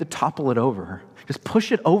 We have to topple it over. Just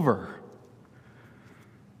push it over.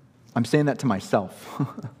 I'm saying that to myself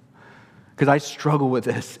because I struggle with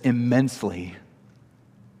this immensely.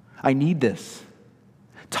 I need this.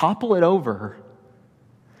 Topple it over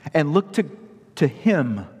and look to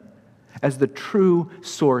Him as the true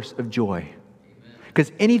source of joy.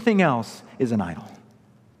 Because anything else is an idol.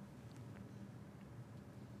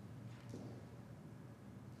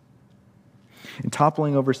 In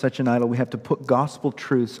toppling over such an idol, we have to put gospel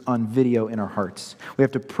truths on video in our hearts. We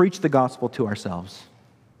have to preach the gospel to ourselves.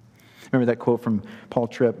 Remember that quote from Paul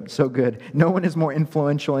Tripp? So good. No one is more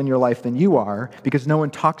influential in your life than you are because no one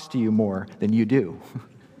talks to you more than you do.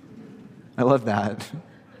 I love that.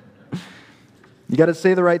 You got to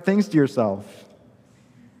say the right things to yourself.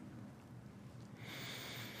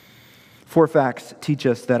 4 facts teach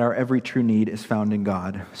us that our every true need is found in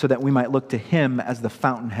God, so that we might look to Him as the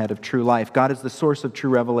fountainhead of true life. God is the source of true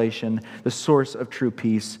revelation, the source of true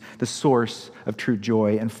peace, the source of true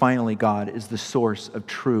joy, and finally, God is the source of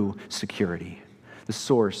true security. The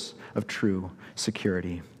source of true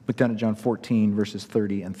security. Look down at John 14, verses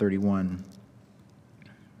 30 and 31.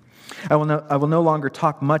 I will no longer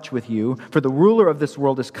talk much with you, for the ruler of this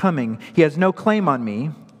world is coming. He has no claim on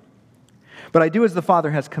me. But I do as the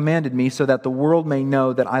Father has commanded me, so that the world may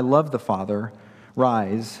know that I love the Father.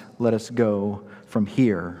 Rise, let us go from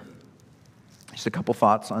here. Just a couple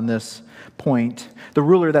thoughts on this point. The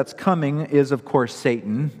ruler that's coming is, of course,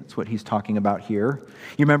 Satan. That's what he's talking about here.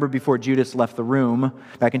 You remember before Judas left the room,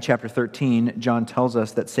 back in chapter 13, John tells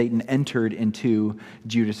us that Satan entered into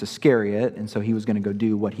Judas Iscariot, and so he was going to go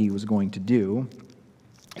do what he was going to do.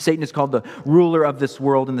 Satan is called the ruler of this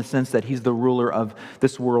world in the sense that he's the ruler of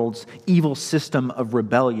this world's evil system of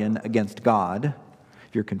rebellion against God,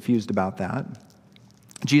 if you're confused about that.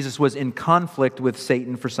 Jesus was in conflict with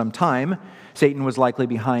Satan for some time. Satan was likely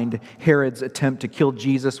behind Herod's attempt to kill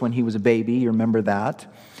Jesus when he was a baby. You remember that.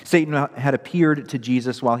 Satan had appeared to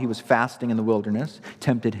Jesus while he was fasting in the wilderness,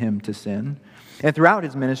 tempted him to sin. And throughout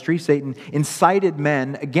his ministry, Satan incited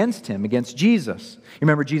men against him, against Jesus. You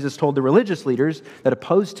remember Jesus told the religious leaders that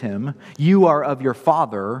opposed him, "You are of your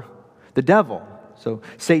father, the devil." So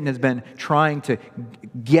Satan has been trying to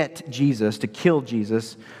get Jesus, to kill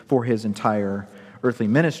Jesus for his entire earthly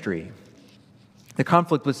ministry. The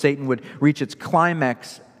conflict with Satan would reach its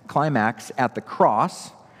climax at the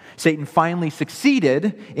cross. Satan finally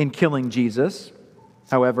succeeded in killing Jesus.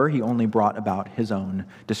 However, he only brought about his own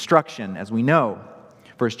destruction, as we know.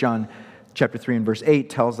 1 John chapter 3 and verse 8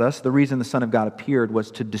 tells us the reason the Son of God appeared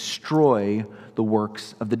was to destroy the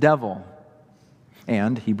works of the devil.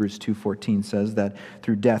 And Hebrews 2:14 says that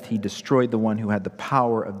through death he destroyed the one who had the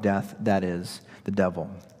power of death, that is, the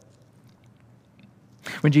devil.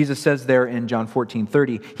 When Jesus says there in John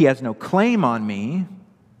 14:30, "He has no claim on me,"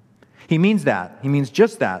 he means that. He means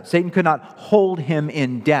just that. Satan could not hold him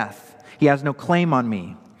in death. He has no claim on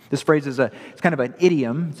me. This phrase is it's kind of an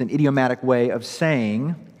idiom. It's an idiomatic way of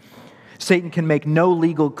saying Satan can make no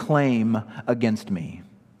legal claim against me.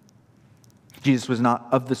 Jesus was not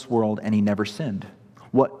of this world and he never sinned.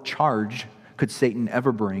 What charge could Satan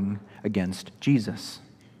ever bring against Jesus?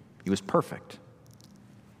 He was perfect.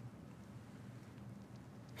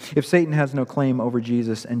 If Satan has no claim over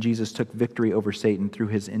Jesus and Jesus took victory over Satan through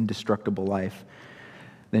his indestructible life,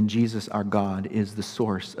 then Jesus, our God, is the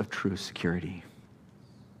source of true security.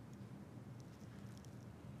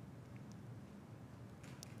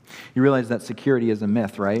 You realize that security is a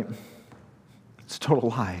myth, right? It's a total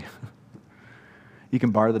lie. You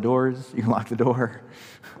can bar the doors, you can lock the door,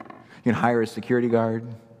 you can hire a security guard,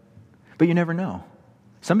 but you never know.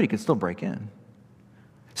 Somebody could still break in.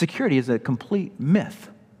 Security is a complete myth.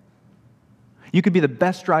 You could be the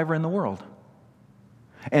best driver in the world.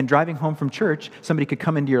 And driving home from church, somebody could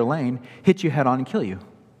come into your lane, hit you head on, and kill you.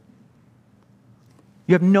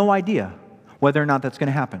 You have no idea whether or not that's going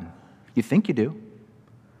to happen. You think you do,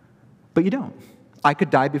 but you don't. I could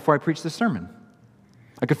die before I preach this sermon.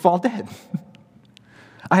 I could fall dead.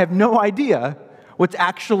 I have no idea what's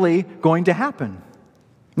actually going to happen.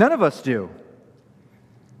 None of us do.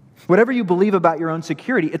 Whatever you believe about your own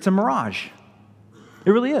security, it's a mirage.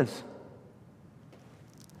 It really is.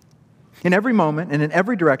 In every moment and in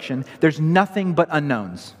every direction, there's nothing but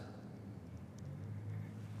unknowns.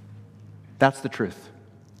 That's the truth.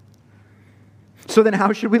 So then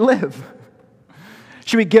how should we live?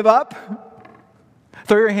 Should we give up?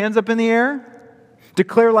 Throw your hands up in the air?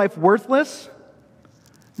 Declare life worthless?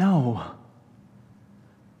 No.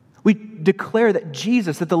 We declare that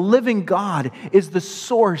Jesus, that the living God, is the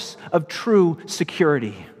source of true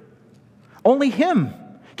security. Only Him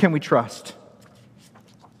can we trust.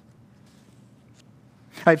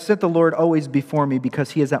 I've set the Lord always before me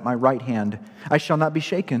because He is at my right hand. I shall not be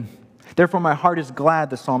shaken. Therefore my heart is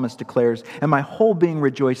glad, the psalmist declares, and my whole being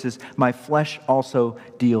rejoices. My flesh also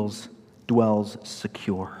dwells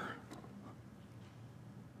secure.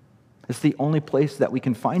 It's the only place that we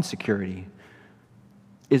can find security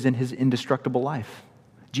is in His indestructible life,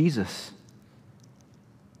 Jesus.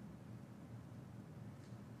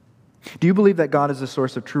 Do you believe that God is the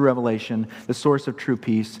source of true revelation, the source of true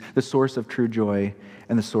peace, the source of true joy,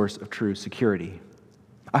 and the source of true security?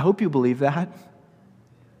 I hope you believe that.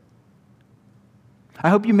 I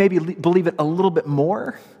hope you maybe believe it a little bit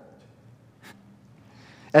more.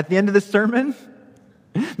 At the end of this sermon,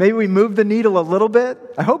 maybe we move the needle a little bit.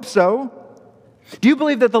 I hope so. Do you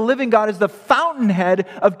believe that the living God is the fountainhead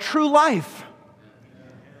of true life?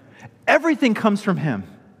 Everything comes from Him.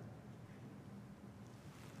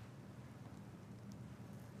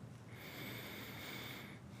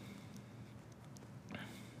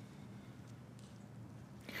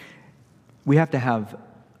 We have to have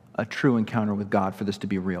a true encounter with God for this to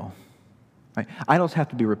be real. Right? Idols have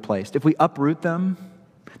to be replaced. If we uproot them,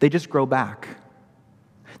 they just grow back.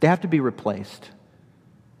 They have to be replaced.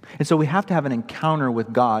 And so we have to have an encounter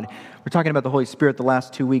with God. We're talking about the Holy Spirit the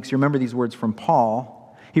last 2 weeks. You remember these words from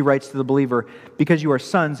Paul. He writes to the believer, because you are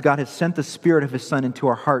sons, God has sent the Spirit of His Son into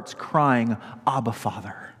our hearts, crying, Abba,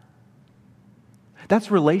 Father.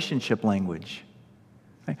 That's relationship language.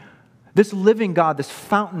 Right? This living God, this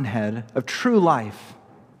fountainhead of true life,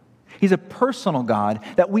 He's a personal God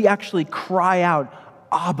that we actually cry out,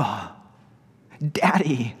 Abba,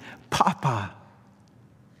 Daddy, Papa.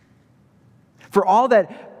 For all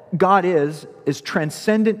that God is as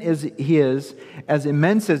transcendent as He is, as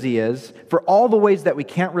immense as He is, for all the ways that we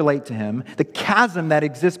can't relate to Him, the chasm that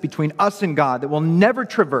exists between us and God that we'll never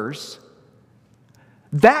traverse,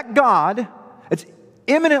 That God, it's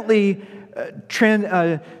eminently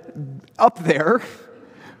up there,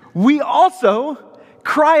 we also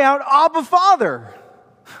cry out, Abba, Father.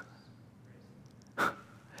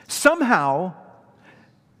 Somehow,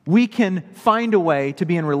 we can find a way to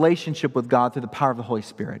be in relationship with God through the power of the Holy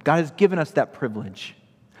Spirit. God has given us that privilege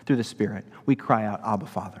through the Spirit. We cry out, Abba,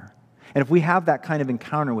 Father. And if we have that kind of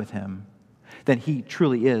encounter with Him, then He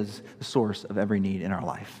truly is the source of every need in our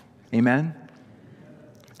life. Amen?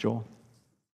 Joel?